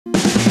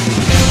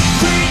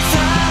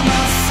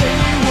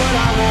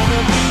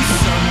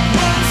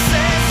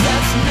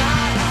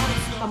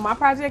my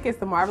project is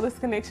the Marvelous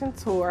Connection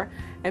Tour,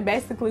 and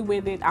basically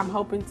with it, I'm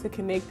hoping to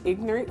connect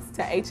ignorance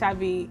to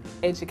HIV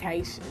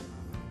education.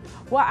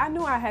 Well, I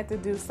knew I had to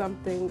do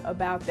something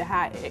about the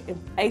high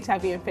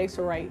HIV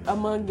infection rate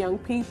among young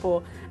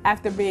people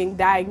after being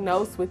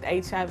diagnosed with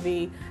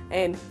HIV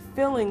and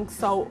feeling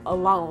so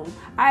alone.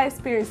 I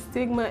experience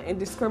stigma and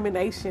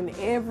discrimination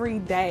every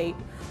day.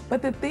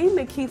 But the thing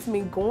that keeps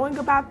me going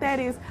about that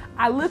is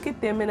I look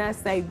at them and I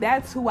say,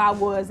 that's who I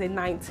was at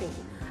 19.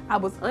 I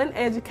was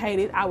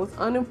uneducated, I was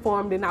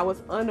uninformed, and I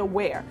was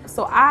unaware.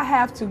 So I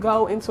have to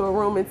go into a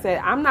room and say,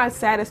 I'm not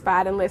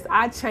satisfied unless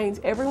I change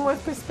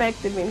everyone's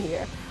perspective in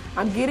here.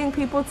 I'm getting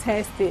people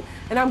tested,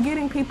 and I'm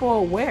getting people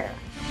aware.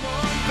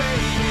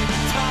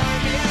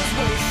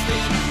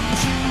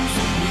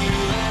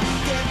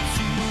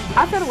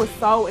 I thought it was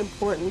so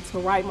important to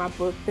write my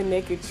book, The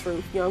Naked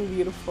Truth, Young,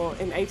 Beautiful,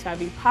 and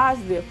HIV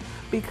Positive,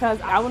 because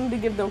I wanted to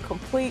give them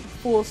complete,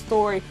 full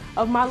story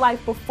of my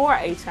life before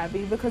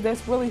HIV, because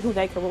that's really who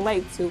they can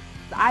relate to.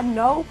 I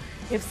know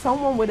if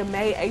someone would have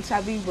made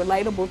HIV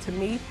relatable to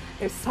me,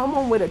 if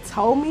someone would have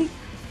told me,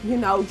 you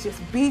know, just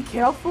be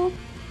careful,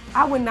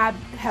 I would not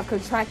have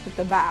contracted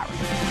the virus.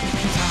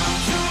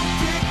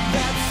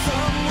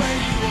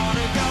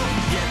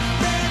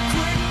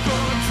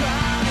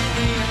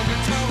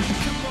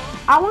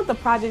 I want the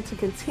project to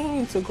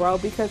continue to grow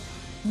because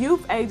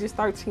youth ages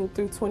 13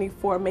 through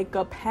 24 make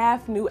up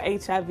half new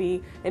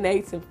HIV and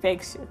AIDS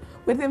infection.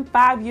 Within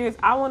 5 years,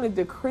 I want to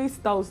decrease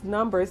those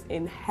numbers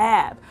in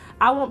half.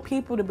 I want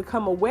people to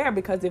become aware,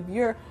 because if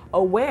you're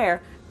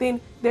aware, then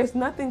there's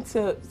nothing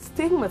to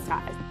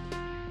stigmatize.